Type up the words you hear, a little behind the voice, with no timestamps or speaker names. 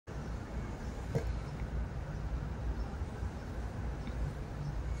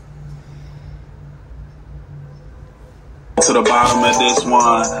To the bottom of this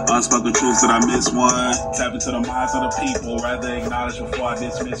one, unspoken truths that I miss one. Tap into the minds of the people, rather acknowledge before I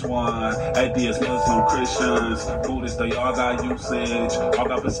dismiss one. Atheists, Muslim, Christians, Buddhists, they all got usage, all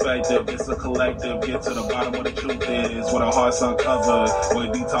got perspective. It's a collective, get to the bottom of the truth is. With our hearts uncovered,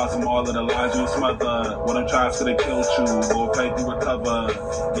 we'll detox from all of the lies you smothered. What I'm trying to kill you, or faith you recover.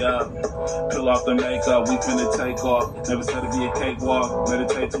 Yeah, peel off the makeup, we finna take off. Never said to be a cakewalk,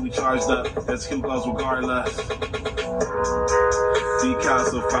 meditate till we charged up. That's Q goes regardless.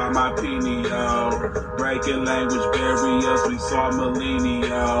 Decalcify my pineal, breaking language barriers, we saw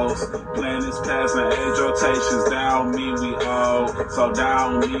millennials. Planets passing age rotations, down me we owe, so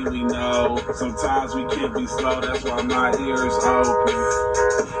down me we know. Sometimes we can be slow, that's why my ears open.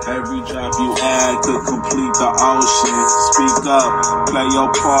 Every drop you add could complete the ocean. Speak up, play your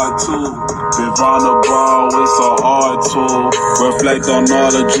part too. Been vulnerable, it's so hard to reflect on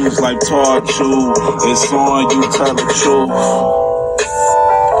all the juice like torture. It's on you, tell the truth.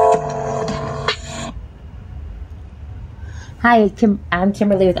 Hi, I'm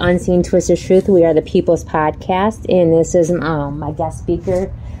Kimberly with Unseen Twisted Truth. We are the People's Podcast, and this is my guest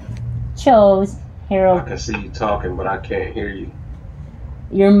speaker, Choze, Harold. I can see you talking, but I can't hear you.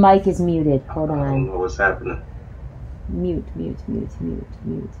 Your mic is muted. Hold on. I don't know what's happening. Mute.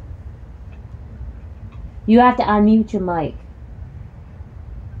 You have to unmute your mic.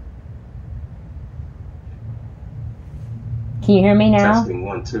 Can you hear me now? Testing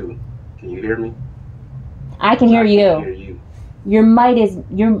 1, 2. Can you hear me? I can hear you. I can hear you. Your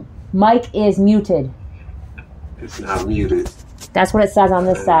mic is muted. It's not muted. That's what it says on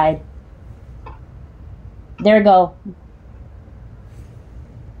this side. There we go.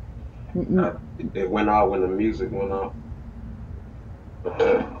 It went out when the music went out.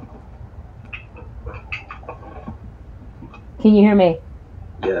 Can you hear me?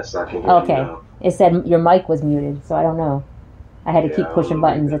 Yes, I can hear you now. It said your mic was muted, so I don't know. I had to keep pushing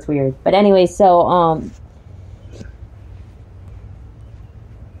buttons. That's weird. But anyway, so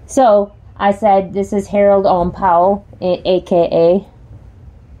I said this is Harold Powell, a.k.a.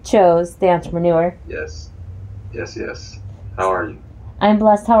 Choze, the entrepreneur. Yes. How are you? I'm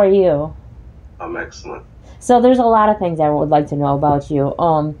blessed. How are you? I'm excellent. So there's a lot of things I would like to know about you.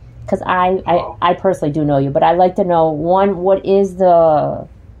 Because I personally do know you, but I'd like to know, one, what is the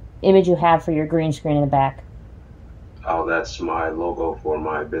image you have for your green screen in the back? Oh, that's my logo for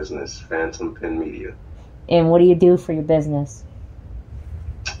my business, Phantom Pen Media. And what do you do for your business?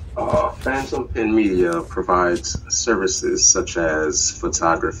 Phantom Pen Media provides services such as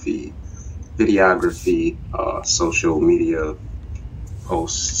photography, videography, social media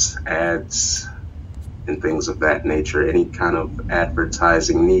posts, ads, and things of that nature. Any kind of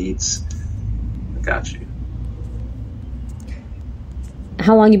advertising needs, I got you.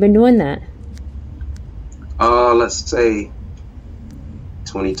 How long you been doing that? Let's say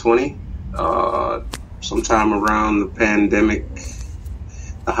 2020, sometime around the pandemic,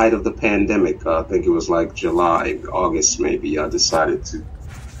 the height of the pandemic. I think it was like July, August maybe. I decided to,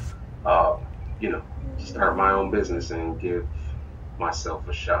 start my own business and give myself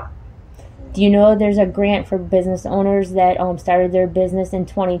a shot. Do you know there's a grant for business owners that started their business in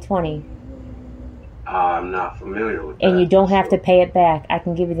 2020? I'm not familiar with that. And you don't have to pay it back. I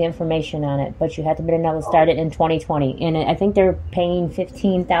can give you the information on it, but you have to be able to start it in 2020. And I think they're paying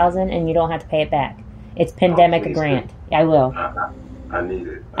 $15,000, and you don't have to pay it back. It's pandemic grant. Do. I will. I need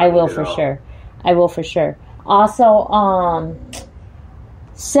it. I will for sure. I will for sure. Also,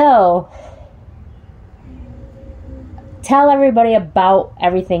 so tell everybody about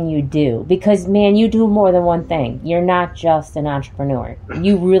everything you do, because man, you do more than one thing. You're not just an entrepreneur.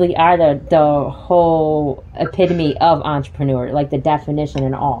 You really are the whole epitome of entrepreneur, like the definition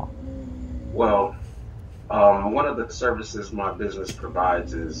and all. Well, one of the services my business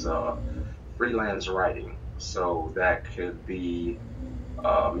provides is freelance writing. So that could be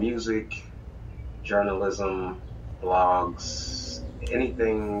music, journalism, blogs,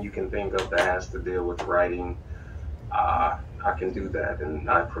 anything you can think of that has to deal with writing. I can do that, and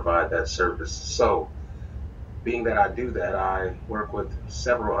I provide that service. So, being that I do that, I work with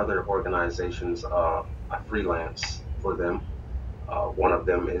several other organizations. I freelance for them. One of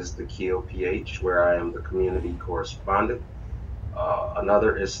them is the Keel PH, where I am the Community Correspondent.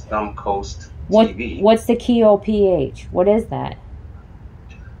 Another is Thumbcoast TV. What's the Keel PH? What is that?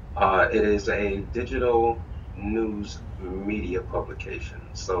 It is a digital news media publication.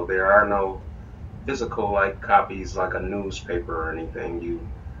 So there are no physical copies like a newspaper or anything. You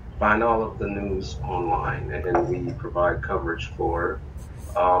find all of the news online, and we provide coverage for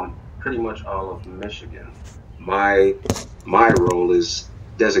pretty much all of Michigan. My role is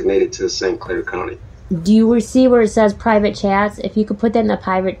designated to St. Clair County. Do you see where it says private chats? If you could put that in the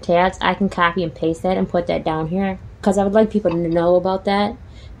private chats, I can copy and paste that and put that down here. Because I would like people to know about that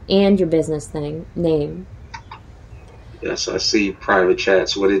and your business name. Yes, I see private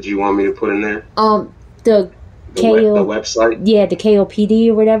chats. What did you want me to put in there? The website? Yeah, the KOPD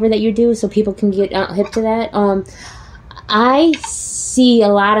or whatever that you do, so people can get hip to that. I see a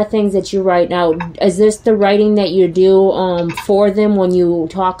lot of things that you write now. Is this the writing that you do for them when you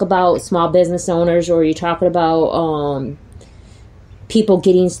talk about small business owners, or are you talking about people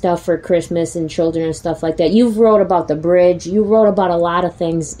getting stuff for Christmas and children and stuff like that? You've wrote about the bridge. You wrote about a lot of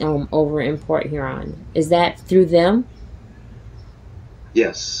things over in Port Huron. Is that through them?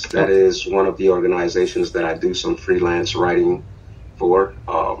 Yes, that is one of the organizations that I do some freelance writing for.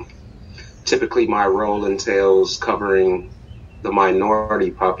 Typically, my role entails covering the minority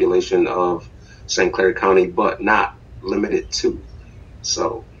population of St. Clair County, but not limited to.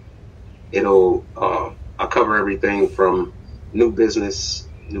 So I cover everything from new business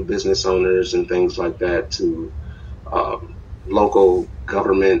owners and things like that to local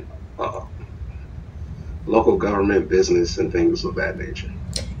government business and things of that nature.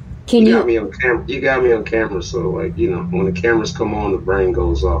 You got me on camera, so like, you know, when the cameras come on, the brain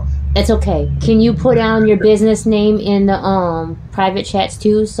goes off. It's okay. Can you put down your business name in the private chats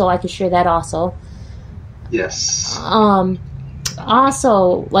too, so I can share that also? Yes.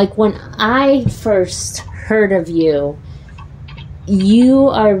 Also, like when I first heard of you, you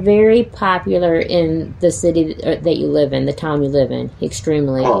are very popular in the city that you live in, the town you live in,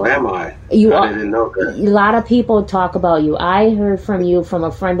 extremely. Oh, am I? I didn't know that. A lot of people talk about you. I heard from you from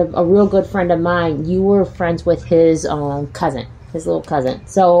a real good friend of mine. You were friends with his cousin, his little cousin.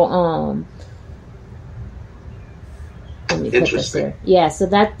 So, let me put this here. Yeah, so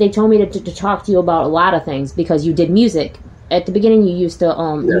that they told me to talk to you about a lot of things because you did music. At the beginning, you used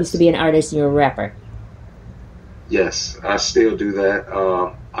to be an artist and you were a rapper. Yes, I still do that.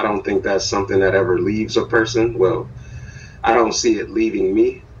 I don't think that's something that ever leaves a person. Well, I don't see it leaving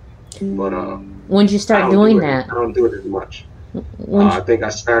me. But when did you start doing that? I don't do it as much. I think I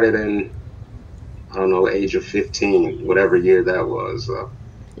started in, I don't know, age of 15, whatever year that was.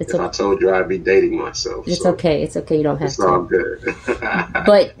 I told you, I'd be dating myself. It's okay. It's okay. You don't have to. It's all good.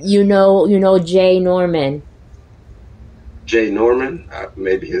 But you know Jay Norman. Jay Norman,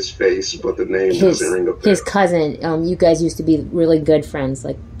 maybe his face, but the name doesn't ring a bell. His cousin, you guys used to be really good friends,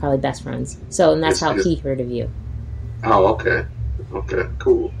 like probably best friends. So, and that's how he heard of you. Oh, okay. Okay,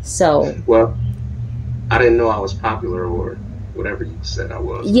 cool. So. Well, I didn't know I was popular or whatever you said I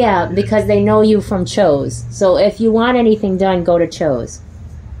was. Yeah, because they know you from Choze. So if you want anything done, go to Choze.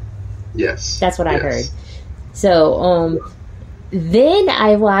 Yes. That's what I heard. So, then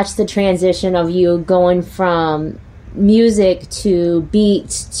I watched the transition of you going from music to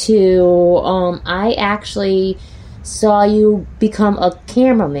beats to I actually saw you become a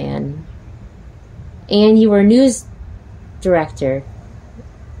cameraman and you were a news director.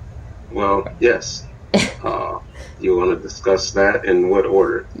 Well, yes. You want to discuss that in what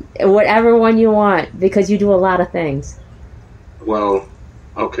order? Whatever one you want, because you do a lot of things. Well,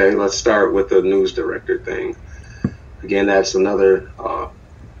 okay, let's start with the news director thing. Again, that's another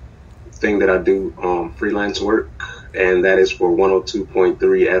thing that I do, freelance work, and that is for 102.3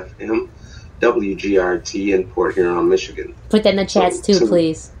 FM, WGRT in Port Huron, Michigan. Put that in the chats too,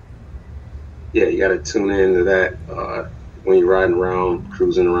 please. Yeah, you got to tune into that when you're riding around,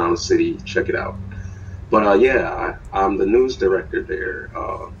 cruising around the city. Check it out. But I'm the news director there.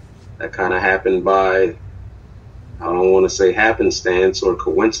 That kind of happened by, I don't want to say happenstance or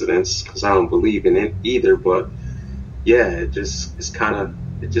coincidence, because I don't believe in it either. But yeah, it just kind of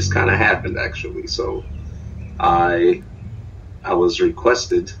happened actually. So I was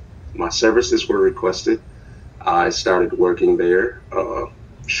requested. My services were requested. I started working there.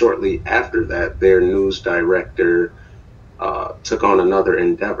 Shortly after that, their news director took on another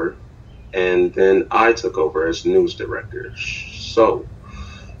endeavor, and then I took over as news director. So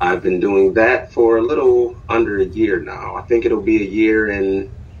I've been doing that for a little under a year now. I think it'll be a year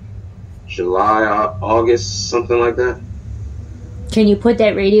in July, August, something like that. Can you put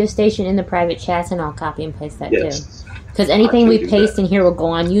that radio station in the private chats, and I'll copy and paste that too? Because anything we paste in here will go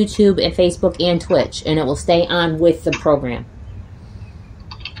on YouTube and Facebook and Twitch, and it will stay on with the program.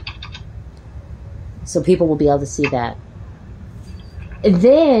 So people will be able to see that.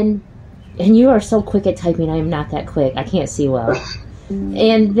 Then, and you are so quick at typing, I am not that quick. I can't see well.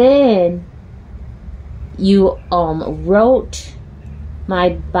 And then you wrote my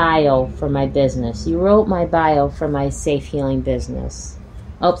bio for my business. You wrote my bio for my safe healing business.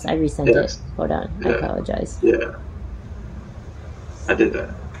 Oops, I resent it. Hold on. I apologize. Yeah. I did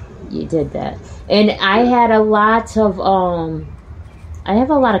that. You did that. And I had a lot of, I have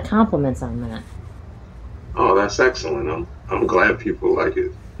a lot of compliments on that. Oh, that's excellent. I'm glad people like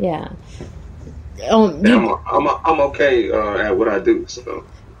it. Yeah. I'm okay at what I do. So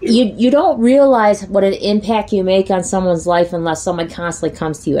you don't realize what an impact you make on someone's life unless someone constantly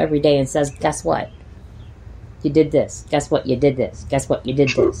comes to you every day and says, "Guess what? You did this. Guess what? You did this. Guess what? You did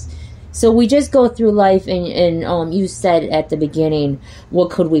this." So we just go through life, and you said at the beginning, what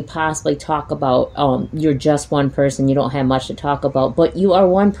could we possibly talk about? You're just one person. You don't have much to talk about, but you are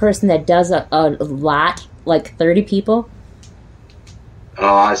one person that does a lot, like 30 people.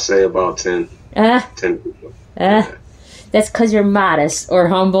 Oh, I say about 10. 10 people. That's because you're modest or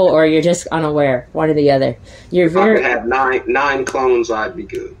humble or you're just unaware. One or the other. You're very. If I could have nine clones, I'd be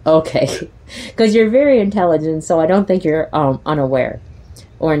good. Okay, because you're very intelligent, so I don't think you're unaware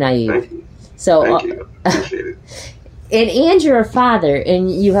or naive. Thank you. So, Thank you. Appreciate it. And you're a father,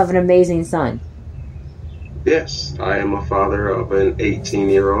 and you have an amazing son. Yes, I am a father of an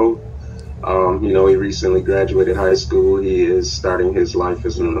 18-year-old. He recently graduated high school. He is starting his life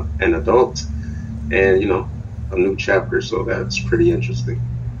as an adult, and a new chapter. So that's pretty interesting.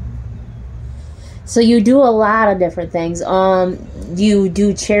 So you do a lot of different things. You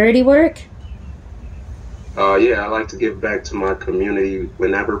do charity work? Yeah, I like to give back to my community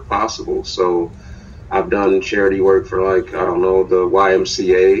whenever possible. So I've done charity work for the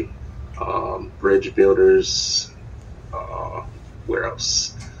YMCA, bridge builders, where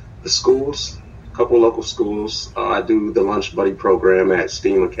else? The schools, a couple local schools. I do the Lunch Buddy program at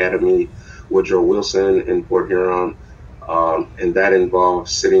STEAM Academy, Woodrow Wilson in Port Huron. And that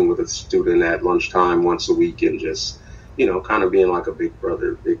involves sitting with a student at lunchtime once a week and just, kind of being like a big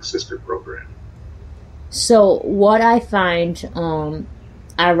brother, big sister program. So what I find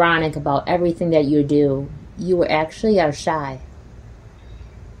ironic about everything that you do, you actually are shy.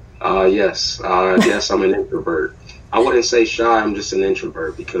 Yes, I'm an introvert. I wouldn't say shy. I'm just an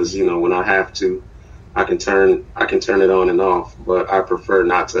introvert because when I have to, I can turn it on and off. But I prefer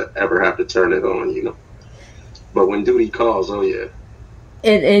not to ever have to turn it on. But when duty calls, oh yeah.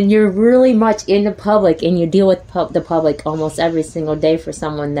 And you're really much in the public, and you deal with the public almost every single day for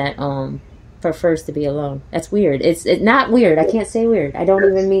someone that prefers to be alone. That's weird. It's not weird. I can't say weird. I don't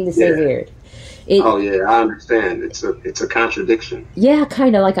even mean to say weird. Oh yeah, I understand. It's a contradiction. Yeah,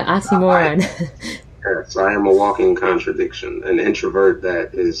 kind of like an oxymoron. Yes, I am a walking contradiction. An introvert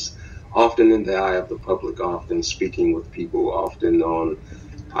that is often in the eye of the public, often speaking with people, often on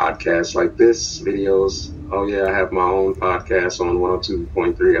podcasts like this, videos. Oh yeah, I have my own podcast on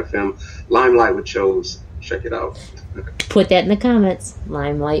 102.3 FM, Limelight with Choze. Check it out. Put that in the comments.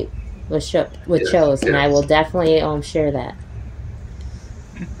 Limelight with Choze, and I will definitely share that.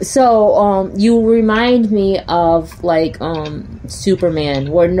 So you remind me of like Superman,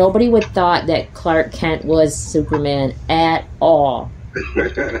 where nobody would thought that Clark Kent was Superman at all.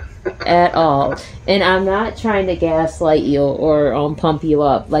 At all. And I'm not trying to gaslight you or pump you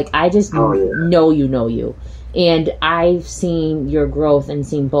up. Like, I just know you. And I've seen your growth and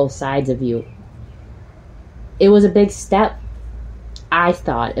seen both sides of you. It was a big step. I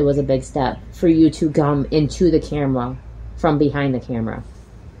thought it was a big step for you to come into the camera from behind the camera.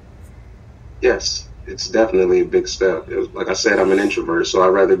 Yes, it's definitely a big step. Like I said, I'm an introvert, so I'd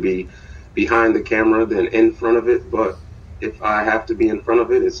rather be behind the camera than in front of it. But if I have to be in front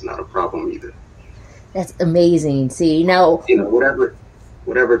of it, it's not a problem either. That's amazing. See, now... whatever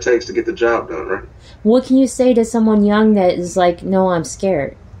it takes to get the job done, right? What can you say to someone young that is like, no, I'm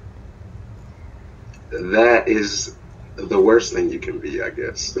scared? That is the worst thing you can be, I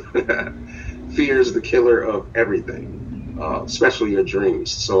guess. Fear is the killer of everything, especially your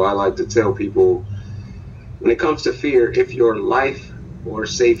dreams. So I like to tell people, when it comes to fear, if your life or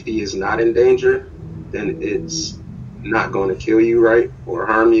safety is not in danger, then it's not going to kill you, right, or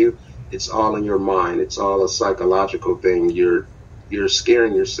harm you. It's all in your mind. It's all a psychological thing. You're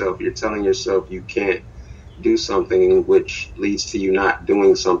scaring yourself. You're telling yourself you can't do something, which leads to you not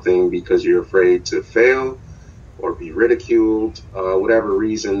doing something because you're afraid to fail or be ridiculed, whatever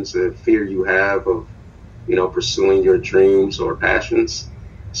reasons, the fear you have of, pursuing your dreams or passions.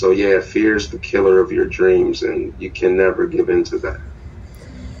 So yeah, fear is the killer of your dreams, and you can never give in to that.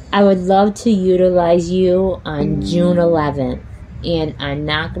 I would love to utilize you on June 11th, and I'm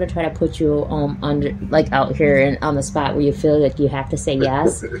not going to try to put you out here and on the spot where you feel like you have to say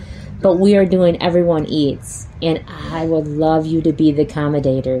yes. But we are doing Everyone Eats, and I would love you to be the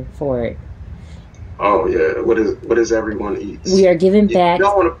accommodator for it. Oh yeah, what is Everyone Eats? We are giving back. You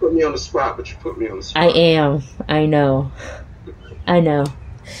don't want to put me on the spot, but you put me on the spot. I am. I know.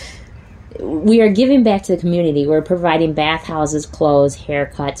 we are giving back to the community. We're providing bathhouses, clothes,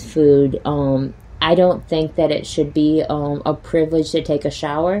 haircuts, food. I don't think that it should be a privilege to take a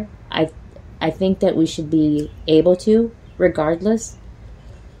shower. I think that we should be able to, regardless.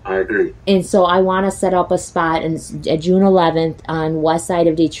 I agree. And so I want to set up a spot on June 11th on west side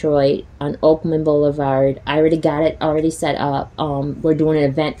of Detroit on Oakman Boulevard. I already got it set up. We're doing an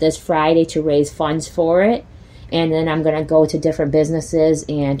event this Friday to raise funds for it. And then I'm going to go to different businesses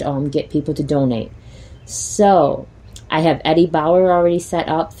and get people to donate. So I have Eddie Bauer already set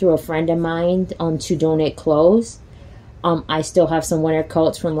up through a friend of mine to donate clothes. I still have some winter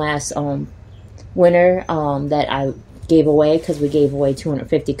coats from last winter that I gave away because we gave away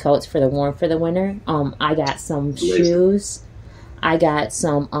 250 coats for the warm for the winter. I got some shoes. I got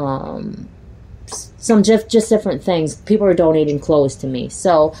some just different things. People are donating clothes to me.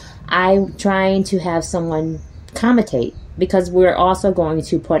 So I'm trying to have someone commentate because we're also going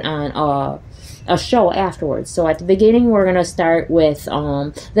to put on a show afterwards. So at the beginning, we're going to start with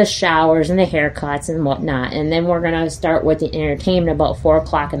the showers and the haircuts and whatnot. And then we're going to start with the entertainment about 4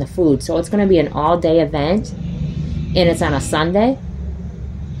 o'clock and the food. So it's going to be an all-day event. And it's on a Sunday?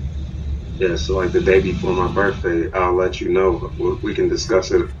 Yeah, so like the day before my birthday, I'll let you know. We can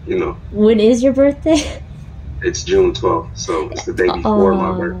discuss it, When is your birthday? It's June 12th, so it's the day before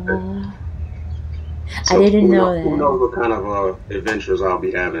my birthday. So I didn't know that. Who knows what kind of adventures I'll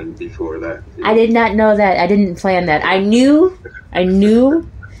be having before that. I did not know that. I didn't plan that. I knew you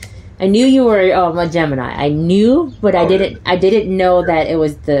were a Gemini. I knew, but I didn't know that it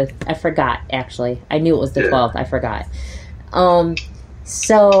was I forgot, actually. I knew it was the 12th. I forgot.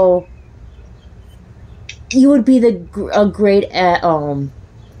 So you would be a great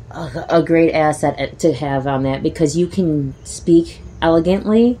asset to have on that because you can speak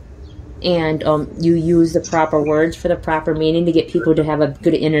elegantly and you use the proper words for the proper meaning to get people to have a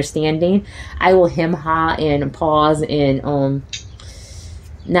good understanding. I will hem-ha and pause and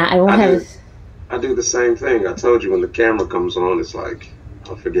I do the same thing. I told you when the camera comes on, it's like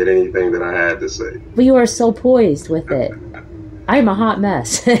I'll forget anything that I had to say. But you are so poised with it. I'm a hot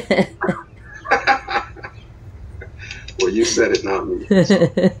mess. Well, you said it, not me. So.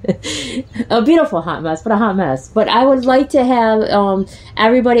 A beautiful hot mess, but a hot mess. But I would like to have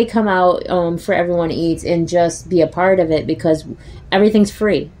everybody come out for Everyone Eats and just be a part of it because everything's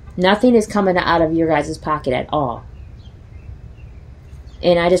free. Nothing is coming out of your guys' pocket at all.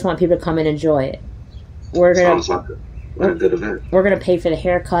 And I just want people to come and enjoy it. Sounds like a good event. We're gonna pay for the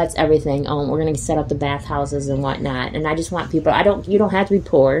haircuts, everything. We're gonna set up the bathhouses and whatnot. And I just want people. You don't have to be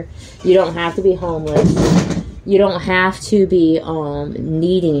poor. You don't have to be homeless. You don't have to be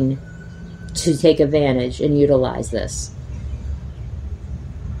needing to take advantage and utilize this.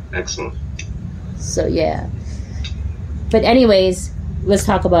 Excellent. So yeah. But anyways, let's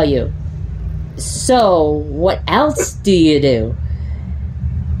talk about you. So what else do you do?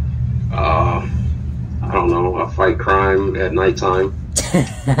 I don't know. I fight crime at nighttime.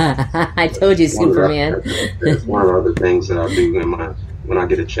 I told you, Superman. It's one of the other things that I do when I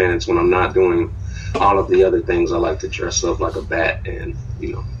get a chance. When I'm not doing all of the other things, I like to dress up like a bat and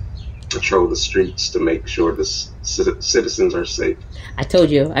patrol the streets to make sure the citizens are safe. I told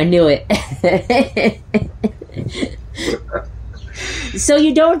you. I knew it. So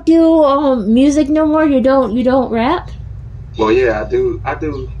you don't do music no more? You don't rap? Well, yeah, I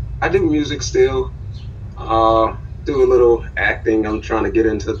do music still. Do a little acting. I'm trying to get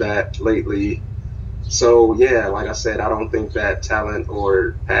into that lately. So yeah, like I said, I don't think that talent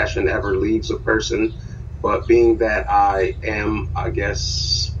or passion ever leaves a person. But being that I am, I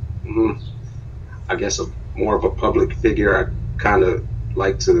guess more of a public figure, I kind of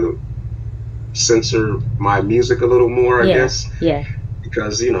like to censor my music a little more, I guess. Yeah.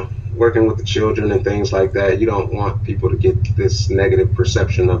 Because, working with the children and things like that, you don't want people to get this negative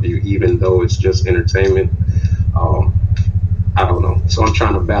perception of you, even though it's just entertainment. I don't know. So I'm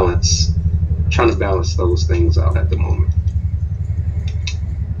trying to balance those things out at the moment.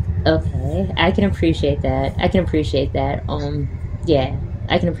 Okay, I can appreciate that. Yeah, I can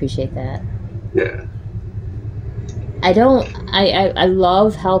appreciate that. Yeah. I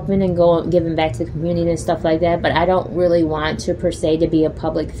love helping and giving back to the community and stuff like that, but I don't really want to per se to be a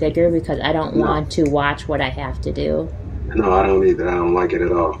public figure because I don't want to watch what I have to do. No, I don't either. I don't like it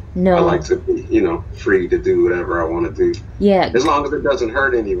at all. No. I like to be, free to do whatever I want to do. Yeah. As long as it doesn't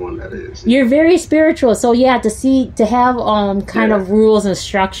hurt anyone, that is. You're very spiritual, so yeah, to have of rules and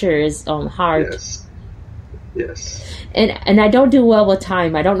structures hard. Yes. And I don't do well with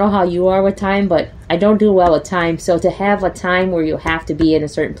time. I don't know how you are with time, but I don't do well with time. So to have a time where you have to be in a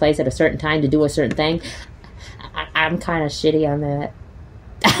certain place at a certain time to do a certain thing, I'm kind of shitty on that.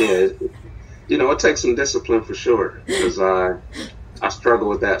 Yeah, it takes some discipline for sure, because I struggle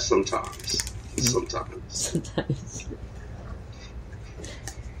with that sometimes.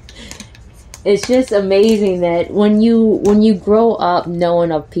 It's just amazing that when you grow up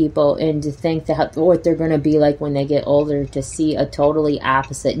knowing of people and to think that what they're going to be like when they get older, to see a totally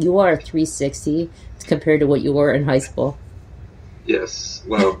opposite. You are a 360 compared to what you were in high school. Yes.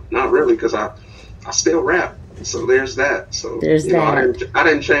 Well, not really, because I still rap. So there's that. So there's that. I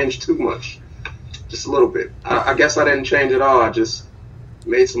didn't change too much. Just a little bit. I guess I didn't change at all. I just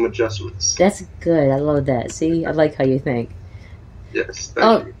made some adjustments. That's good. I love that. See, I like how you think. Yes.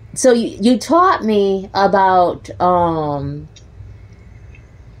 Thank you. So you taught me about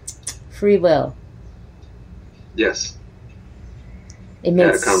free will. Yes. It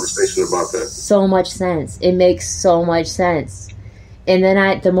makes had a conversation about that. So much sense. It makes so much sense. And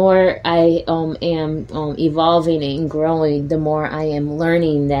then the more I am evolving and growing, the more I am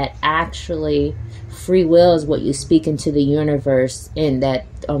learning that actually free will is what you speak into the universe, and that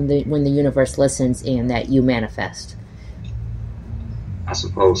when the universe listens, and that you manifest. I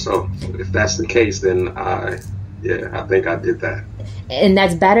suppose so. If that's the case, then I think I did that. And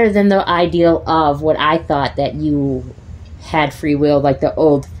that's better than the ideal of what I thought, that you had free will, like the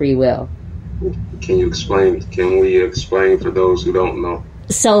old free will. Can we explain for those who don't know?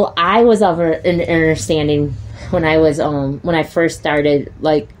 So I was of an understanding when I first started,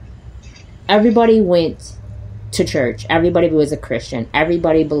 like, everybody went to church. Everybody was a Christian.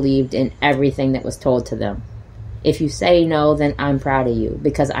 Everybody believed in everything that was told to them. If you say no, then I'm proud of you,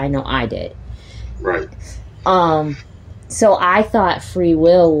 because I know I did. Right. So I thought free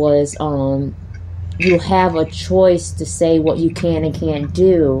will was you have a choice to say what you can and can't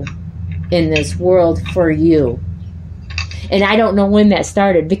do in this world for you. And I don't know when that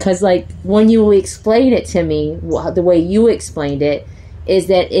started, because, like, when you explain it to me, the way you explained it, is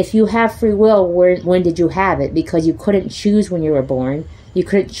that if you have free will, when did you have it? Because you couldn't choose when you were born. You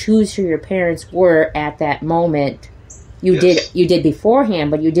couldn't choose who your parents were at that moment. You did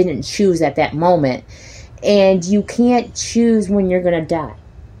beforehand, but you didn't choose at that moment. And you can't choose when you're going to die.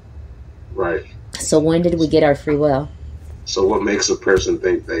 Right. So when did we get our free will? So what makes a person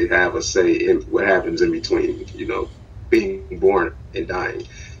think they have a say in what happens in between, being born and dying?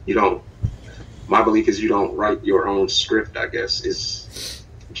 My belief is you don't write your own script, I guess. It's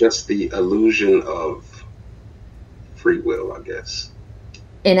just the illusion of free will, I guess.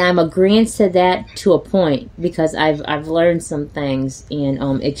 And I'm agreeing to that to a point, because I've learned some things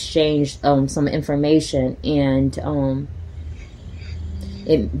and exchanged some information, and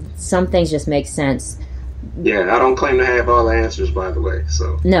some things just make sense. Yeah, I don't claim to have all the answers, by the way.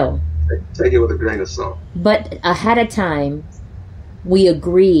 So no, take it with a grain of salt. But ahead of time, we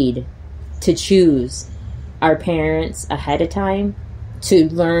agreed to choose our parents ahead of time to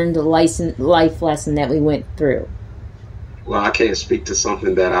learn the life lesson that we went through. Well, I can't speak to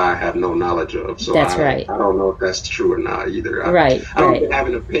something that I have no knowledge of, so that's right. I don't know if that's true or not either. I don't have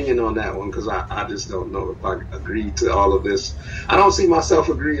an opinion on that one, because I just don't know if I agree to all of this. I don't see myself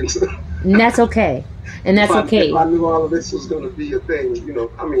agreeing to. And that's okay. And that's okay. If I knew all of this was going to be a thing,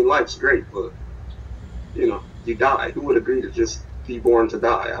 life's great, but you die. Who would agree to just be born to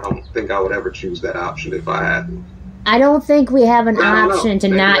die? I don't think I would ever choose that option if I had to. I don't think we have an option to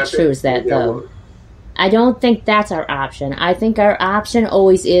not choose that, though. I don't think that's our option. I think our option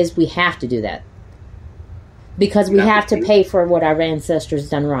always is we have to do that. Because we have to pay for what our ancestors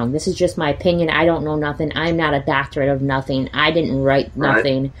done wrong. This is just my opinion. I don't know nothing. I'm not a doctorate of nothing. I didn't write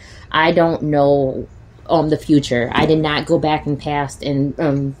nothing. Right. I don't know the future. I did not go back in past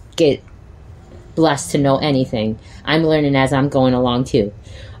and get blessed to know anything. I'm learning as I'm going along, too.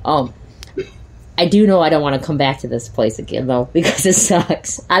 I do know I don't want to come back to this place again, though, because it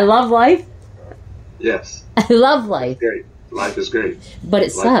sucks. I love life. Yes. I love life. Great. Life is great. But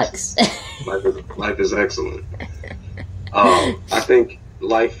it sucks. Life is excellent. I think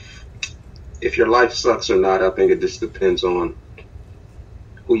if your life sucks or not, I think it just depends on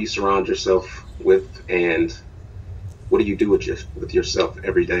who you surround yourself with and what do you do with yourself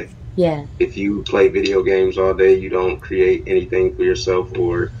every day. Yeah. If you play video games all day, you don't create anything for yourself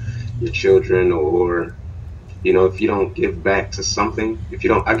or your children, or if you don't give back to something, if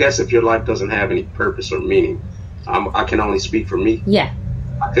your life doesn't have any purpose or meaning, I can only speak for me. Yeah.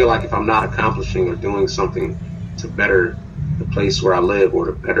 I feel like if I'm not accomplishing or doing something to better the place where I live or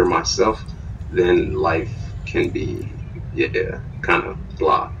to better myself, then life can be, kind of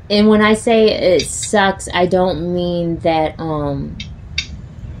blah. And when I say it sucks, I don't mean that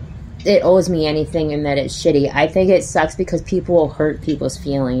it owes me anything and that it's shitty. I think it sucks because people will hurt people's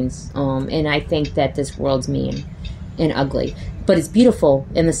feelings. And I think that this world's mean and ugly. but it's beautiful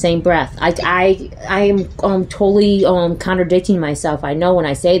in the same breath. I am totally contradicting myself, I know, when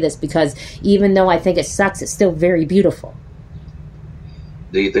I say this, because even though I think it sucks, it's still very beautiful.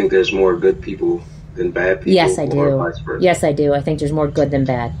 Do you think there's more good people than bad people? Yes, I do. Vice versa? Yes, I do. I think there's more good than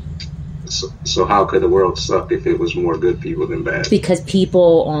bad. So how could the world suck if it was more good people than bad? Because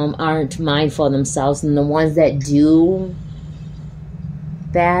people aren't mindful of themselves, and the ones that do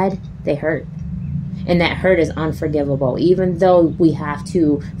bad, they hurt. And that hurt is unforgivable. Even though we have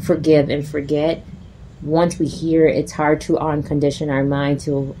to forgive and forget, once we hear it, it's hard to uncondition our mind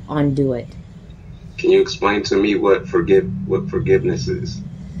to undo it. Can you explain to me what forgiveness is?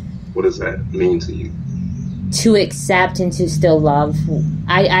 What does that mean to you? To accept and to still love.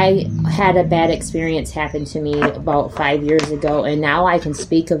 I had a bad experience happen to me about 5 years ago, and now I can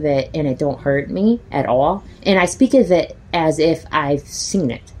speak of it and it don't hurt me at all. And I speak of it as if I've seen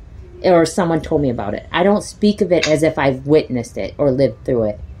it or someone told me about it. I don't speak of it as if I've witnessed it or lived through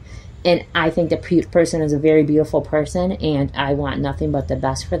it. And I think the person is a very beautiful person, and I want nothing but the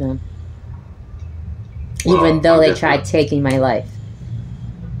best for them. Even though they tried taking my life.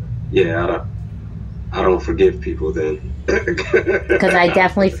 Yeah, I don't forgive people then. Because I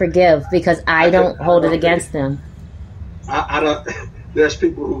definitely forgive, because I don't hold it against them. I don't. There's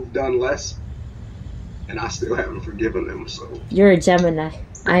people who've done less, and I still haven't forgiven them. So you're a Gemini.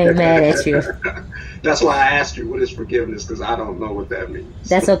 I am mad at you. That's why I asked you what is forgiveness, because I don't know what that means.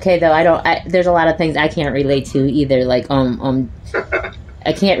 That's okay though. There's a lot of things I can't relate to either. Like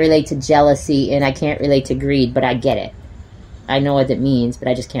I can't relate to jealousy, and I can't relate to greed, but I get it. I know what it means, but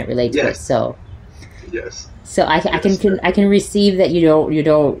I just can't relate to it. So yes. So I can receive that you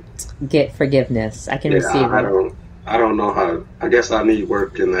don't get forgiveness. I can receive it. I don't know how. I guess I need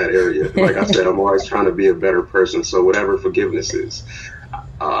work in that area. Like I said, I'm always trying to be a better person. So whatever forgiveness is,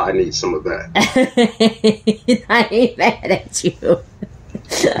 I need some of that. I ain't mad at you.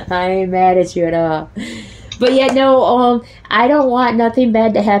 I ain't mad at you at all. But yeah, no, I don't want nothing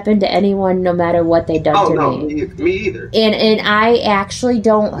bad to happen to anyone, no matter what they've done to me. Me either. And I actually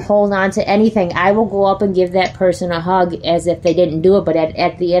don't hold on to anything. I will go up and give that person a hug as if they didn't do it, but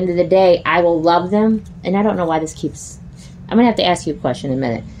at the end of the day, I will love them. And I don't know why this keeps... I'm going to have to ask you a question in a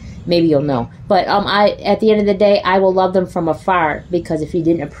minute. Maybe you'll know. But at the end of the day, I will love them from afar, because if you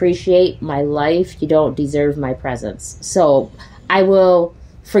didn't appreciate my life, you don't deserve my presence. So I will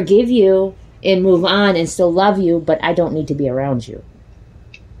forgive you and move on and still love you, but I don't need to be around you.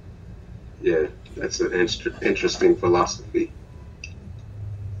 Yeah, that's an interesting philosophy.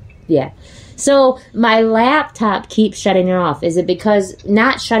 Yeah. So my laptop keeps shutting off. Is it because,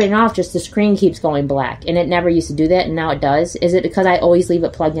 not shutting off, just the screen keeps going black, and it never used to do that, and now it does? Is it because I always leave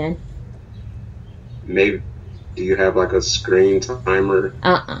it plugged in? Maybe. Do you have like a screen timer?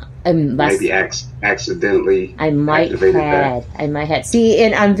 Maybe accidentally I might have. See,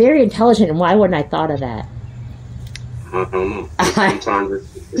 and I'm very intelligent, and why wouldn't I thought of that? I don't know. Sometimes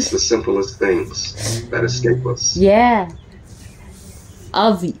it's the simplest things that escape us. Yeah.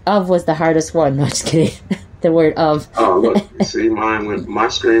 Of was the hardest one. No, just kidding. The word of. Oh, look. See, my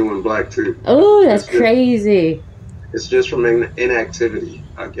screen went black too. Oh, that's crazy. It's just from inactivity,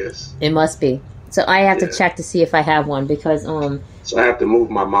 I guess. It must be. So I have to check to see if I have one, because So I have to move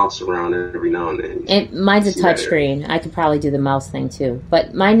my mouse around every now and then. And mine's a touch screen. I could probably do the mouse thing too,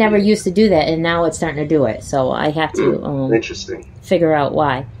 but mine never used to do that, and now it's starting to do it. So I have to interesting. Figure out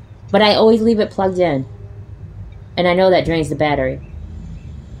why. But I always leave it plugged in, and I know that drains the battery.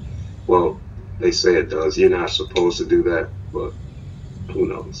 Well, they say it does. You're not supposed to do that, but who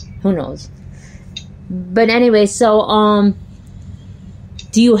knows? Who knows? But anyway, so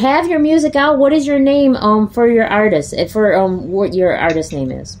do you have your music out? What is your name for your artist? For what your artist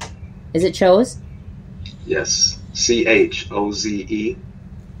name is? Is it Choze? Yes, CHOZE,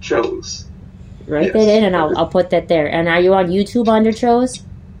 Choze. Write that in, and I'll put that there. And are you on YouTube under Choze?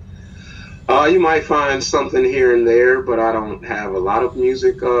 You might find something here and there, but I don't have a lot of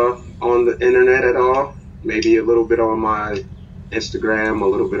music on the internet at all. Maybe a little bit on my Instagram, a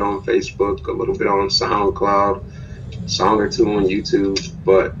little bit on Facebook, a little bit on SoundCloud, song or two on YouTube,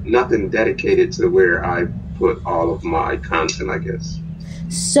 but nothing dedicated to where I put all of my content, I guess.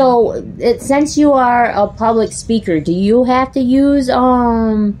 So, since you are a public speaker, do you have to use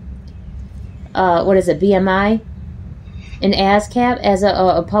what is it, BMI and ASCAP as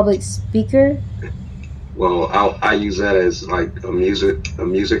a public speaker? Well, I use that as like a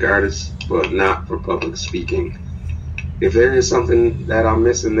music artist, but not for public speaking. If there is something that I'm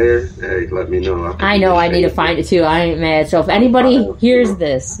missing there, hey, let me know. I know I need to find it too. I ain't mad. So if anybody hears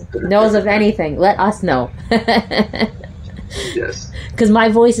this, knows of anything, let us know. Yes. Because my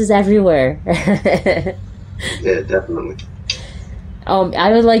voice is everywhere. Yeah, definitely.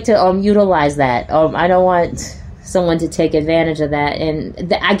 I would like to utilize that. I don't want someone to take advantage of that,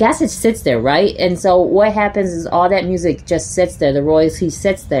 and I guess it sits there, right? And so what happens is all that music just sits there, the royalty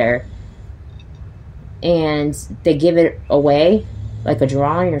sits there, and they give it away like a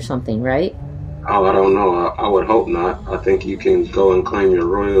drawing or something, right? Oh, I don't know. I would hope not. I think you can go and claim your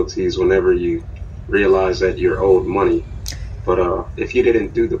royalties whenever you realize that you're owed money. But if you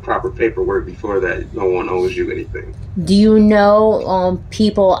didn't do the proper paperwork before that, no one owes you anything. Do you know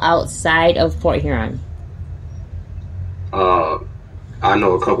people outside of Port Huron? I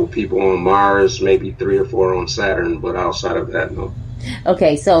know a couple people on Mars, maybe 3 or 4 on Saturn, but outside of that, no.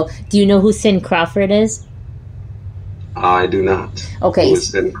 Okay, so do you know who Sin Crawford is? I do not. Okay. Who is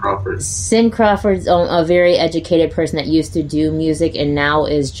Sin Crawford? Sin Crawford's a very educated person that used to do music and now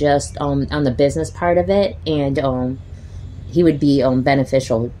is just on the business part of it, and he would be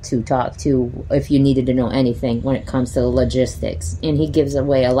beneficial to talk to if you needed to know anything when it comes to the logistics. And he gives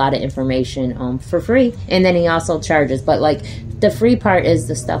away a lot of information for free, and then he also charges. But like the free part is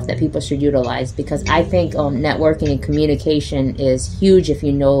the stuff that people should utilize, because I think networking and communication is huge. If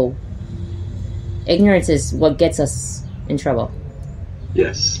you know, ignorance is what gets us in trouble.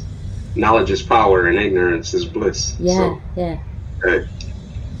 Yes, knowledge is power and ignorance is bliss. Yeah. Okay.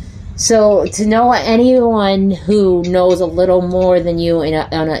 So to know anyone who knows a little more than you in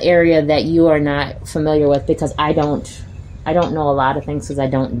an area that you are not familiar with, because I don't know a lot of things, because I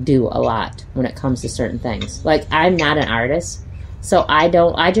don't do a lot when it comes to certain things. Like, I'm not an artist, so I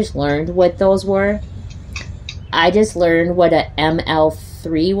just learned what those were. I just learned what a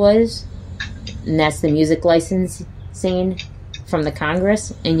ML3 was, and that's the music licensing from the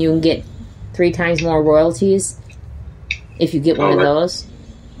Congress, and you can get 3 times more royalties if you get one of those.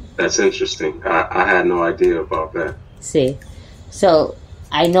 That's interesting. I had no idea about that. See, so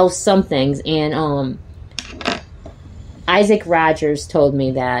I know some things, and Isaac Rogers told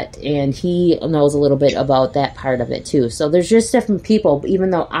me that, and he knows a little bit about that part of it too. So there's just different people, even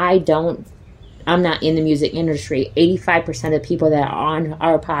though I'm not in the music industry. 85% of the people that are on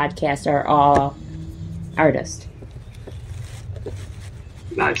our podcast are all artists.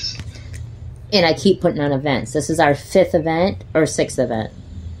 Nice. And I keep putting on events. This is our 5th event or 6th event.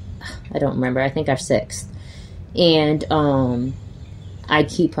 I don't remember. I think our 6th. And I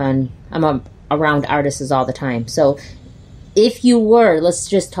keep on, I'm around artists all the time. So if you were, let's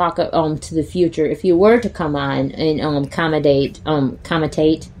just talk to the future. If you were to come on and commentate,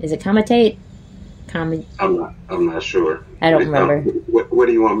 is it commentate? I'm not sure. I don't remember. What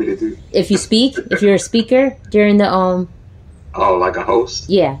do you want me to do? If you speak, if you're a speaker during the Oh, like a host?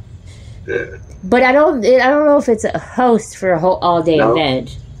 Yeah. Yeah. But I don't know if it's a host for a whole all-day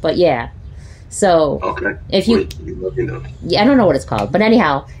event. But yeah. So okay. If you let me know. Yeah, I don't know what it's called. But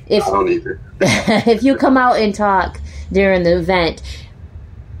anyhow, I don't either. If you come out and talk during the event,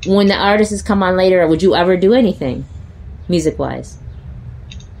 when the artists come on later, would you ever do anything music-wise?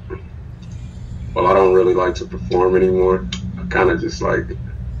 Well, I don't really like to perform anymore. I kind of just I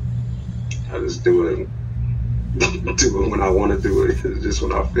just do it when I want to do it. It's just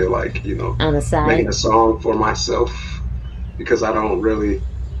when I feel like, on the side, making a song for myself, because I don't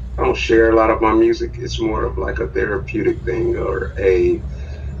share a lot of my music. It's more of like a therapeutic thing, or a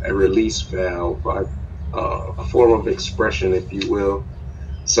release valve, a form of expression, if you will.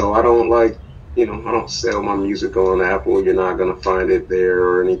 So I don't I don't sell my music on Apple. You're not going to find it there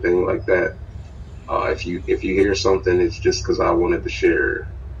or anything like that. If you hear something, it's just because I wanted to share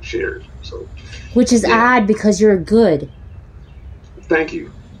it. So, which is odd, because you're good. Thank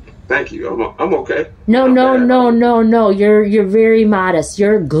you. I'm okay. No. You're very modest.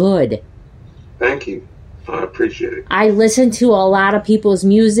 You're good. Thank you. I appreciate it. I listen to a lot of people's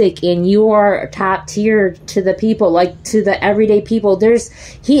music, and you are top tier to the people, like to the everyday people.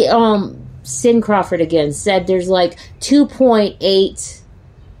 Sin Crawford again said there's like 2.8,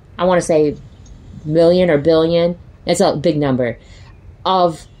 I want to say million or billion. It's a big number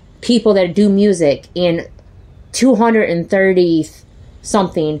of people that do music, and 230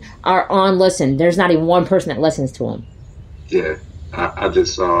 something are on listen. There's not even one person that listens to them. Yeah, I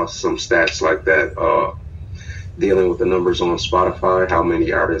just saw some stats like that, dealing with the numbers on Spotify, how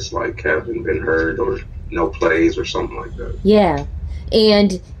many artists haven't been heard or no plays or something like that. Yeah,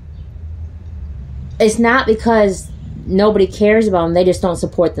 and it's not because nobody cares about them. They just don't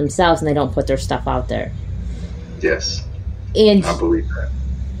support themselves, and they don't put their stuff out there. Yes, and I believe that.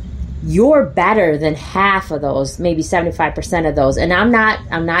 You're better than half of those, maybe 75% of those. And I'm not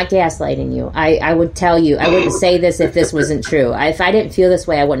gaslighting you. I would tell you, I wouldn't say this if this wasn't true. If I didn't feel this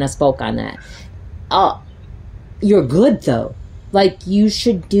way, I wouldn't have spoke on that. You're good, though. Like, you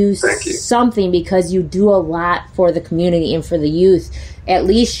should do something, because you do a lot for the community and for the youth, at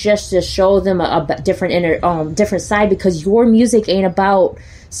least just to show them a different side, because your music ain't about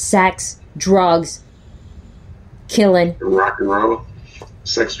sex, drugs, killing. Rock and roll.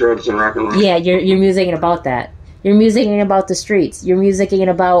 Sex, drugs, and rock and roll. Yeah, your music ain't about that. Your music ain't about the streets. Your music ain't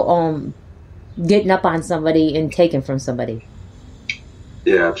about getting up on somebody and taking from somebody.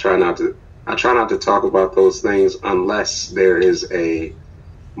 Yeah, I try not to talk about those things unless there is a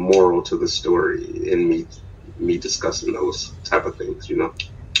moral to the story in me discussing those type of things, you know.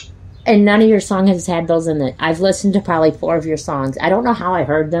 And none of your songs has had those in it. I've listened to probably 4 of your songs. I don't know how I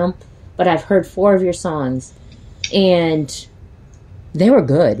heard them, but I've heard 4 of your songs, and they were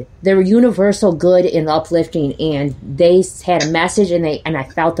good. They were universal good and uplifting, and they had a message, and I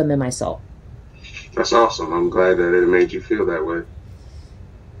felt them in my soul. That's awesome. I'm glad that it made you feel that way.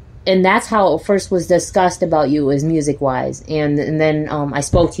 And that's how it first was discussed about you, as music-wise. And then I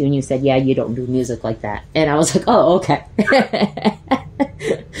spoke to you, and you said, yeah, you don't do music like that. And I was like, oh, okay.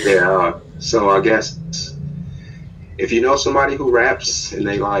 Yeah, so I guess if you know somebody who raps and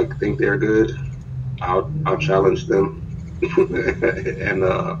they think they're good, I'll challenge them. And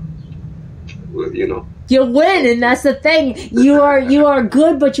you know, you'll win, and that's the thing. You are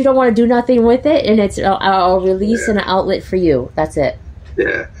good, but you don't want to do nothing with it, and it's a release and an outlet for you. That's it.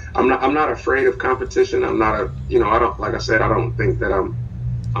 Yeah, I'm not afraid of competition. I'm not I don't, like I said, I don't think that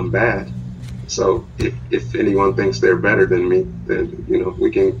I'm bad. So if anyone thinks they're better than me, then we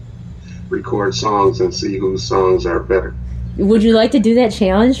can record songs and see whose songs are better. Would you like to do that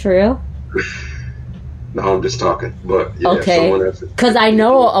challenge for real? No, I'm just talking. But yeah, okay, because I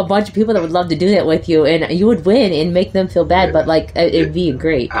know a bunch of people that would love to do that with you, and you would win and make them feel bad. Yeah. But it'd be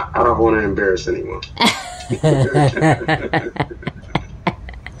great. I don't want to embarrass anyone.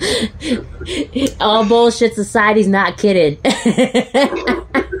 All bullshit society's not kidding.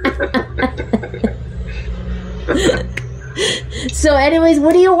 So anyways,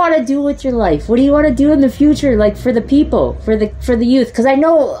 what do you want to do with your life? What do you want to do in the future, for the people, for the youth? Because I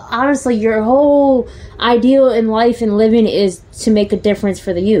know, honestly, your whole ideal in life and living is to make a difference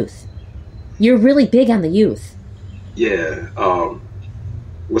for the youth. You're really big on the youth. Yeah.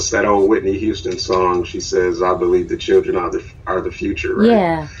 What's that old Whitney Houston song? She says, I believe the children are the future, right?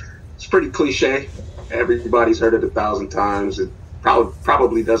 Yeah. It's pretty cliche. Everybody's heard it 1,000 times. It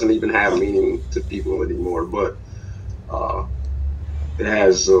probably doesn't even have meaning to people anymore, but it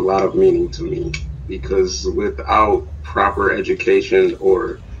has a lot of meaning to me, because without proper education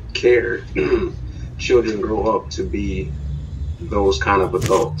or care, children grow up to be those kind of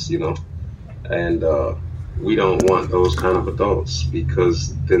adults, and we don't want those kind of adults,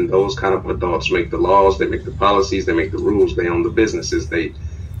 because then those kind of adults make the laws, they make the policies, they make the rules, they own the businesses, they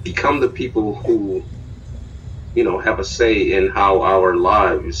become the people who, have a say in how our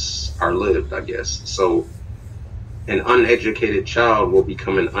lives are lived, I guess. So an uneducated child will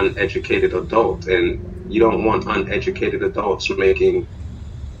become an uneducated adult, and you don't want uneducated adults making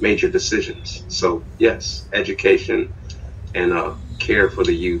major decisions. So yes, education and care for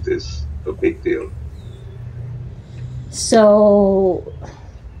the youth is a big deal. So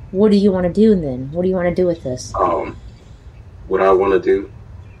what do you want to do then? What do you want to do with this? What I want to do?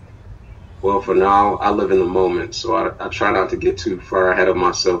 Well, for now, I live in the moment, so I try not to get too far ahead of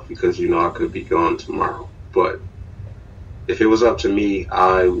myself, because, I could be gone tomorrow. But if it was up to me,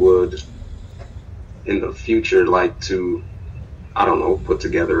 I would, in the future, like to, put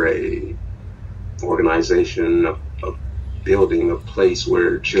together a organization, a building, a place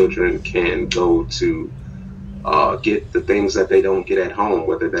where children can go to get the things that they don't get at home,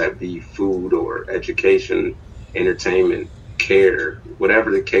 whether that be food or education, entertainment, care, whatever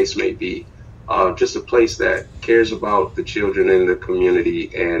the case may be. Just a place that cares about the children in the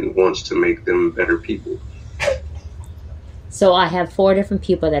community and wants to make them better people. So I have 4 different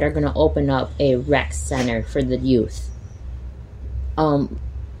people that are going to open up a rec center for the youth.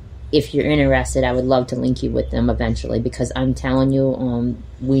 If you're interested, I would love to link you with them eventually, because I'm telling you,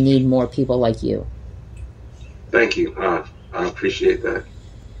 we need more people like you. Thank you. I appreciate that.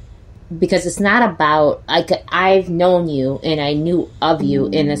 Because it's not about, I've known you and I knew of you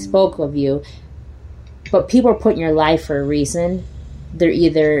and I spoke of you, but people are put in your life for a reason. They're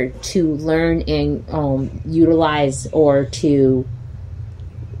either to learn and utilize, or to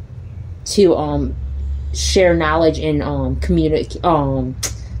share knowledge and community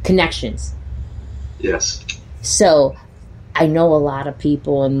connections. Yes. So I know a lot of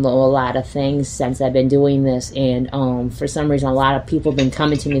people and know a lot of things since I've been doing this, and for some reason a lot of people have been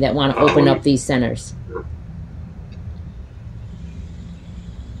coming to me that want to open up these centers.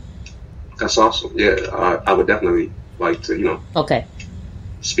 That's awesome. Yeah, I would definitely like to, Okay.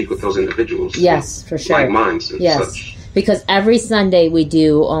 speak with those individuals. Yes, for sure. Like minds and such. Because every Sunday we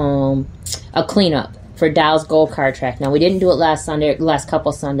do a cleanup for Dow's go-kart track. Now, we didn't do it last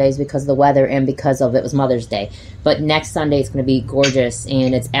couple Sundays because of the weather and because of it was Mother's Day. But next Sunday it's going to be gorgeous,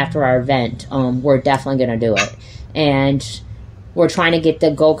 and it's after our event. We're definitely going to do it. And we're trying to get the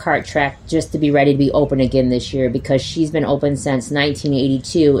go-kart track just to be ready to be open again this year, because she's been open since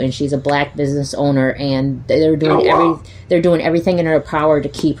 1982, and she's a black business owner, and they're doing everything in their power to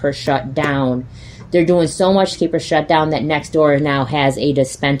keep her shut down. They're doing so much to keep her shut down that next door now has a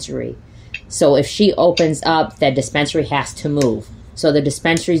dispensary. So if she opens up, that dispensary has to move. So the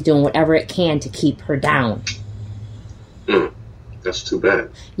dispensary's doing whatever it can to keep her down. That's too bad.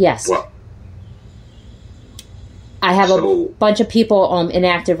 Yes. Wow. I have a bunch of people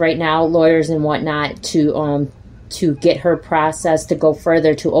inactive right now, lawyers and whatnot, to get her process to go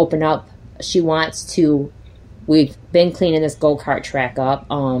further, to open up. She wants to. We've been cleaning this go-kart track up.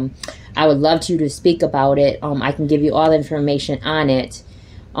 I would love you to speak about it. I can give you all the information on it.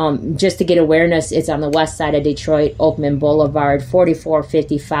 Just to get awareness, it's on the west side of Detroit, Oakman Boulevard,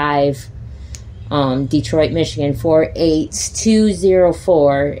 4455, Detroit, Michigan,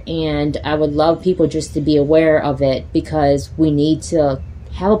 48204. And I would love people just to be aware of it, because we need to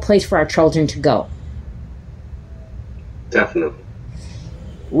have a place for our children to go. Definitely.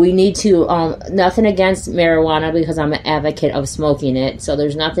 We need to, nothing against marijuana, because I'm an advocate of smoking it. So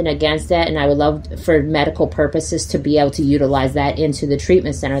there's nothing against that. And I would love for medical purposes to be able to utilize that into the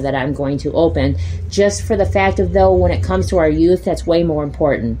treatment center that I'm going to open. Just for the fact of, though, when it comes to our youth, that's way more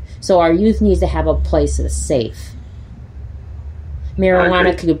important. So our youth needs to have a place that's safe.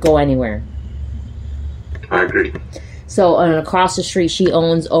 Marijuana could go anywhere. I agree. So across the street, she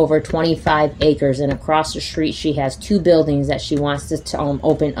owns over 25 acres, and across the street, she has 2 buildings that she wants to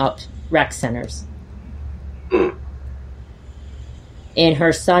open up rec centers. And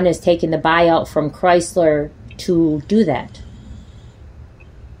her son is taking the buyout from Chrysler to do that.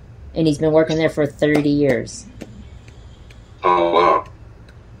 And he's been working there for 30 years. Oh, wow.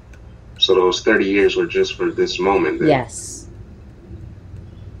 So those 30 years were just for this moment then? Yes.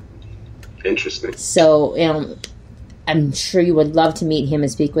 Interesting. So, I'm sure you would love to meet him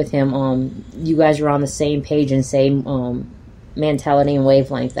and speak with him. You guys are on the same page and same mentality and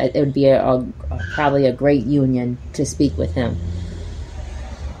wavelength. It would be probably a great union to speak with him.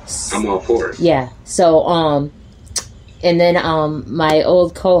 I'm all for it. Yeah. So, and then my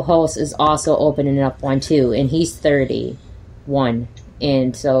old co-host is also opening up one too, and he's 31,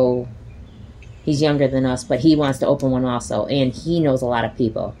 and so he's younger than us, but he wants to open one also, and he knows a lot of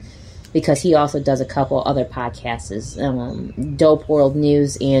people, because he also does a couple other podcasts, Dope World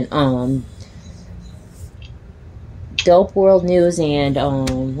News and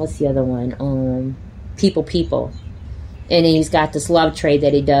what's the other one? People. And he's got this love trade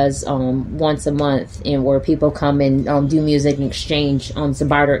that he does once a month, and where people come and do music and exchange, it's a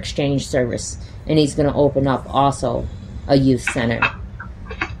barter exchange service. And he's going to open up also a youth center.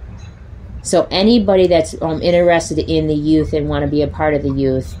 So anybody that's interested in the youth and want to be a part of the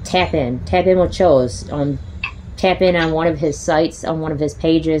youth, tap in with Choze. Tap in on one of his sites, on one of his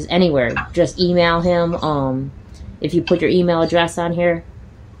pages, anywhere. Just email him. If you put your email address on here,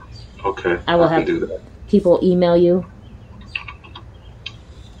 okay, I will have do that. People email you.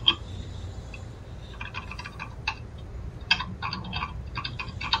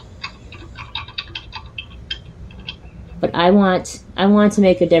 But I want to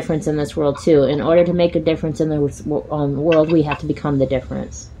make a difference in this world too. In order to make a difference in the world, we have to become the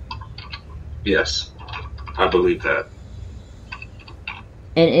difference. Yes, I believe that.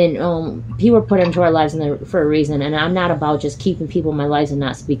 And people are put into our lives for a reason. And I'm not about just keeping people in my lives and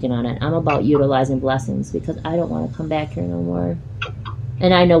not speaking on it. I'm about utilizing blessings, because I don't want to come back here no more.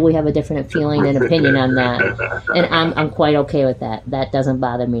 And I know we have a different feeling and opinion on that. And I'm quite okay with that. That doesn't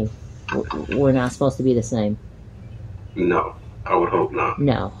bother me. We're not supposed to be the same. No, I would hope not.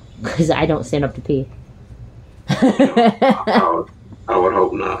 No, because I don't stand up to pee. I would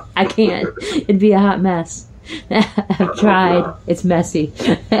hope not. I can't. It'd be a hot mess. I've tried. It's messy.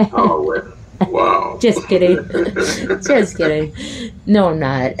 Oh, wow. Just kidding. Just kidding. No, I'm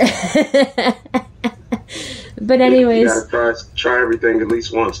not. But anyways. You gotta try everything at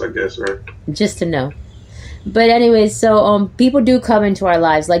least once, I guess, right? Just to know. But anyways, so people do come into our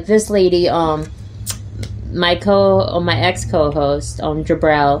lives. Like this lady, my ex-co-host,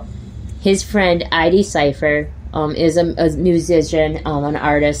 Jabrell, his friend ID Cypher, is a musician, an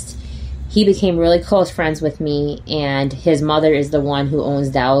artist. He became really close friends with me, and his mother is the one who owns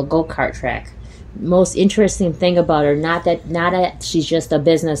Dow Go-Kart Track. most interesting thing about her, not that she's just a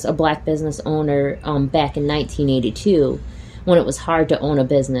black business owner back in 1982 when it was hard to own a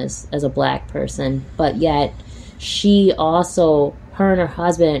business as a black person, but yet she also, her and her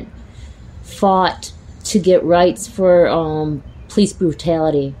husband fought to get rights for police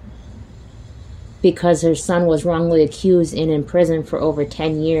brutality because her son was wrongly accused and in prison for over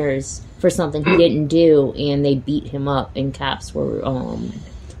 10 years for something he didn't do, and they beat him up, and cops were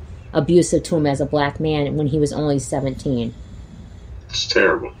abusive to him as a black man when he was only 17. It's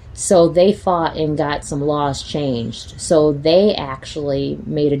terrible. So they fought and got some laws changed. So they actually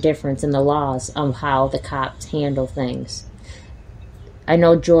made a difference in the laws of how the cops handle things. I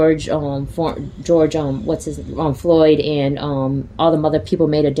know Floyd and all the other people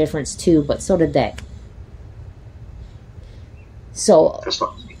made a difference too, but so did they. So, that's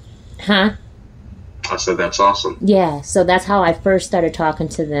awesome. Huh? I said that's awesome. Yeah, so that's how I first started talking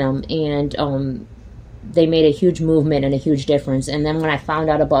to them, and they made a huge movement and a huge difference. And then when I found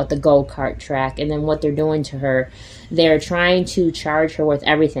out about the go-kart track and then what they're doing to her, they're trying to charge her with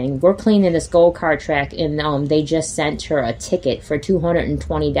everything. We're cleaning this go-kart track, and they just sent her a ticket for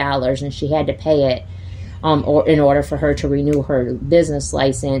 $220, and she had to pay it or in order for her to renew her business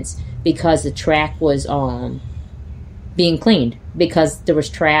license because the track was being cleaned because there was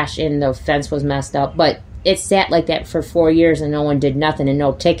trash and the fence was messed up. But it sat like that for 4 years and no one did nothing and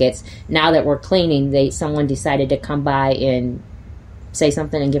no tickets. Now that we're cleaning, someone decided to come by and say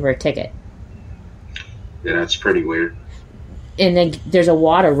something and give her a ticket. Yeah, that's pretty weird. And then there's a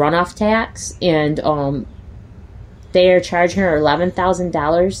water runoff tax, and they're charging her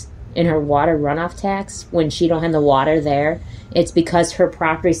 $11,000 in her water runoff tax when she don't have the water there. It's because her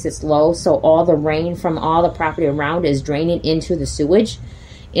property sits low, so all the rain from all the property around is draining into the sewage,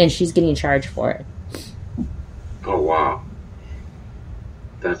 and she's getting charged for it. Oh, wow.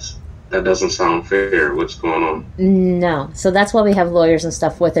 That doesn't sound fair. What's going on? No. So that's why we have lawyers and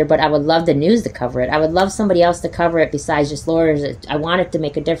stuff with her, but I would love the news to cover it. I would love somebody else to cover it besides just lawyers. I want it to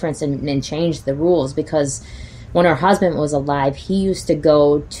make a difference and change the rules, because when her husband was alive, he used to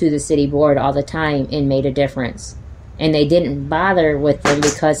go to the city board all the time and made a difference. And they didn't bother with him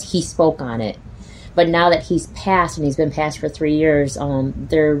because he spoke on it. But now that he's passed, and he's been passed for 3 years,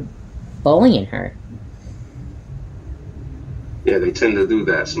 they're bullying her. Yeah, they tend to do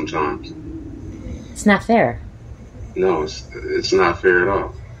that sometimes. It's not fair. No, it's not fair at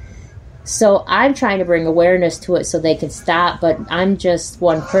all. So I'm trying to bring awareness to it so they can stop, but I'm just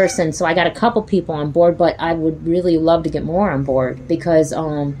one person, so I got a couple people on board, but I would really love to get more on board, because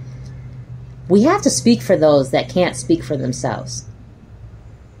we have to speak for those that can't speak for themselves.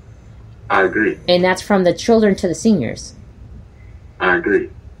 I agree. And that's from the children to the seniors. I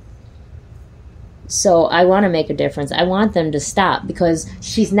agree. So I want to make a difference. I want them to stop, because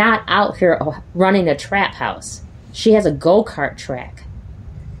she's not out here running a trap house. She has a go-kart track.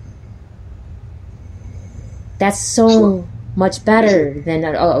 That's so much better than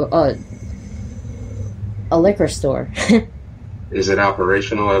a liquor store. Is it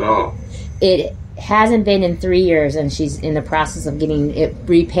operational at all? It hasn't been in 3 years, and she's in the process of getting it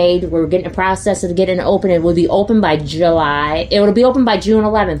repaid. We're getting a process of getting it open. It will be open by July. It will be open by June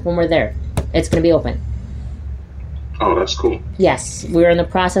 11th when we're there. It's going to be open. Oh, that's cool. Yes, we're in the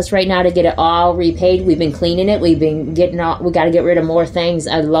process right now to get it all repaid. We've been cleaning it. We've been getting out. We got to get rid of more things.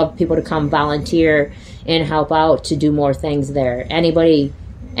 I'd love people to come volunteer and help out to do more things there. Anybody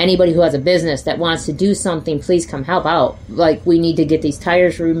who has a business that wants to do something, please come help out. Like, we need to get these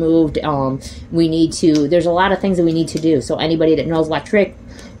tires removed. There's a lot of things that we need to do. So anybody that knows electric,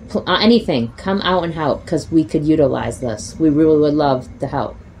 anything, come out and help, because we could utilize this. We really would love the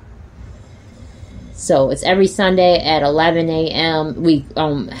help. So it's every Sunday at 11 a.m. We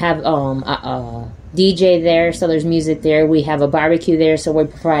have a DJ there, so there's music there. We have a barbecue there, so we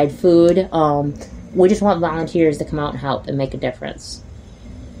provide food. We just want volunteers to come out and help and make a difference.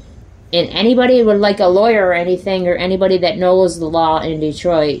 And anybody would like a lawyer or anything, or anybody that knows the law in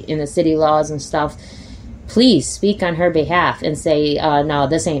Detroit, in the city laws and stuff, please speak on her behalf and say, no,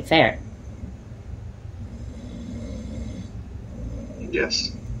 this ain't fair.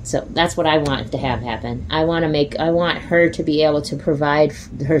 Yes. So that's what I want to have happen. I want her to be able to provide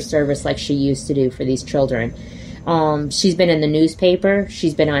her service like she used to do for these children. She's been in the newspaper.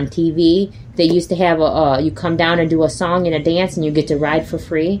 She's been on TV. They used to have you come down and do a song and a dance, and you get to ride for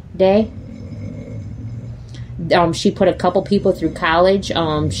free day. She put a couple people through college.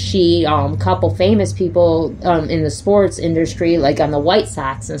 Couple famous people in the sports industry, like on the White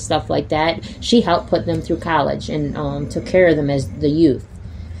Sox and stuff like that. She helped put them through college and took care of them as the youth.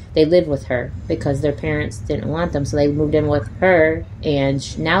 they lived with her because their parents didn't want them, so they moved in with her,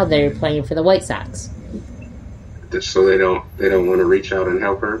 and now they're playing for the White Sox. So they don't want to reach out and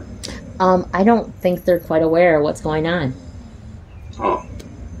help her? I don't think they're quite aware of what's going on. Oh,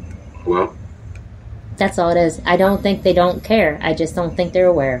 well. That's all it is. I don't think they don't care. I just don't think they're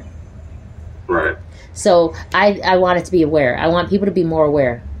aware. Right. So I want it to be aware. I want people to be more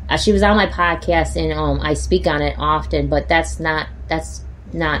aware. She was on my podcast, and I speak on it often, but that's not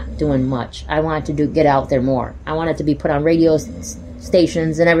doing much. I want it to get out there more. I want it to be put on radio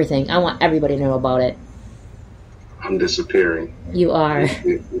stations and everything. I want everybody to know about it. I'm disappearing. You are.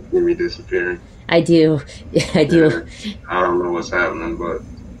 You're disappearing. I do. I do. Yeah, I don't know what's happening, but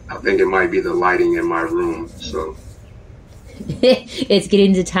I think it might be the lighting in my room. So it's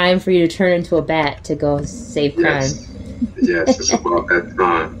getting to time for you to turn into a bat to go save crime. Yes, it's about that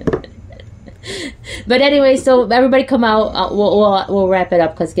time. But anyway, so everybody come out. We'll wrap it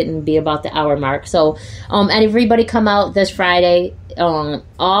up because it's getting to be about the hour mark. So everybody come out this Friday.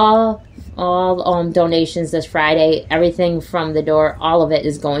 All donations this Friday. Everything from the door, all of it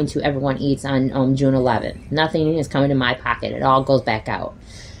is going to Everyone Eats on June 11th. Nothing is coming in my pocket. It all goes back out.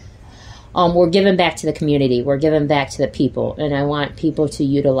 We're giving back to the community. We're giving back to the people, and I want people to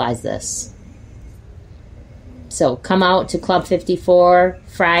utilize this. So come out to Club 54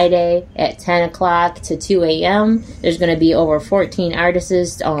 Friday at 10 o'clock to 2 a.m. There's going to be over 14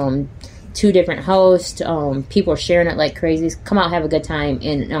 artists, 2 different hosts. People are sharing it like crazy. Come out, have a good time,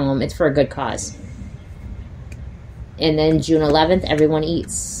 and it's for a good cause. And then June 11th, Everyone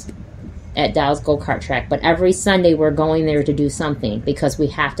Eats at Dow's Go-Kart Track. But every Sunday we're going there to do something because we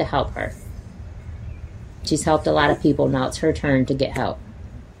have to help her. She's helped a lot of people. Now it's her turn to get help.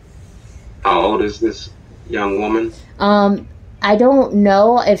 How old is this young woman? I don't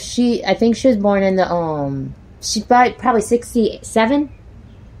know if I think she was born in the, she's probably 67.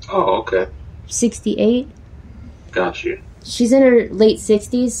 Oh, okay. 68. Gotcha. She's in her late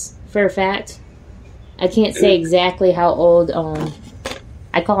 60s, for a fact. I can't say exactly how old,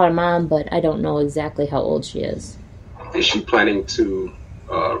 I call her mom, but I don't know exactly how old she is. Is she planning to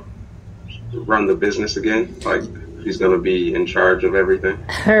run the business again? Like, she's going to be in charge of everything?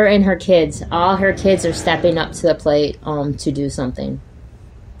 Her and her kids. All her kids are stepping up to the plate to do something.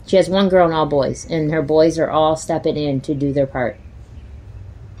 She has one girl and all boys, and her boys are all stepping in to do their part.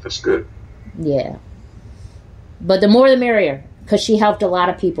 That's good. Yeah. But the more the merrier, because she helped a lot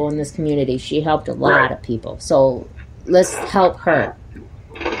of people in this community. She helped a lot of people. So let's help her.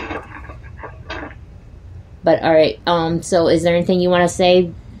 But all right, so is there anything you want to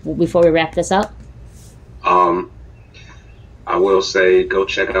say before we wrap this up? I will say go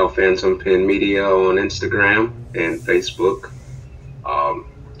check out Phantom Pen Media on Instagram and Facebook.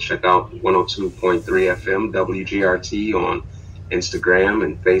 Check out 102.3 FM WGRT on Instagram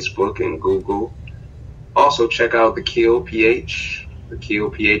and Facebook and Google. Also check out the Keel PH,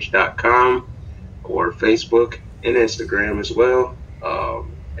 thekeelph.com, or Facebook and Instagram as well.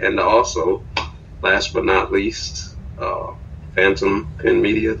 And also, last but not least, Phantom Pen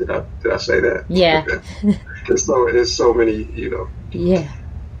Media. Did I say that? Yeah. There's so many, Yeah.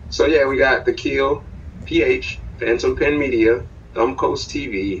 So yeah, we got the Keel PH, Phantom Pen Media, Thumbcoast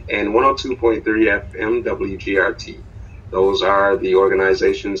TV, and 102.3 FM WGRT. Those are the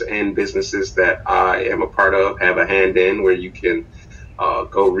organizations and businesses that I am a part of, have a hand in, where you can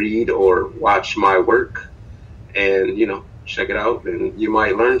go read or watch my work and, check it out, and you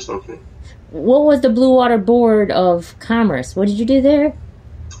might learn something. What was the Blue Water Board of Commerce? What did you do there?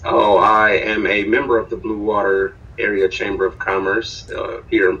 Oh, I am a member of the Blue Water Area Chamber of Commerce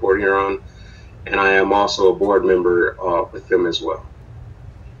here in Port Huron, and I am also a board member with them as well.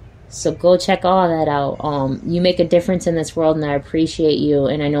 So go check all that out. You make a difference in this world, and I appreciate you,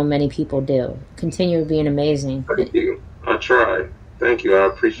 and I know many people do. Continue being amazing. Thank you. I try. Thank you. I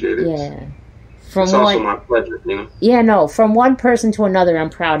appreciate it. Yeah. It's also my pleasure, Yeah, no. From one person to another, I'm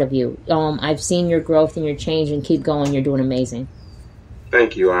proud of you. I've seen your growth and your change, and keep going. You're doing amazing.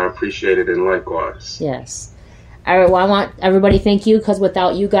 Thank you. I appreciate it, and likewise. Yes. All right, well, I want everybody to thank you, because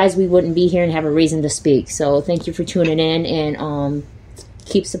without you guys, we wouldn't be here and have a reason to speak. So thank you for tuning in, and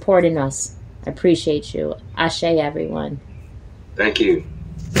keep supporting us. I appreciate you. Ashe, everyone. Thank you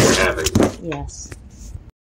for having me. Yes.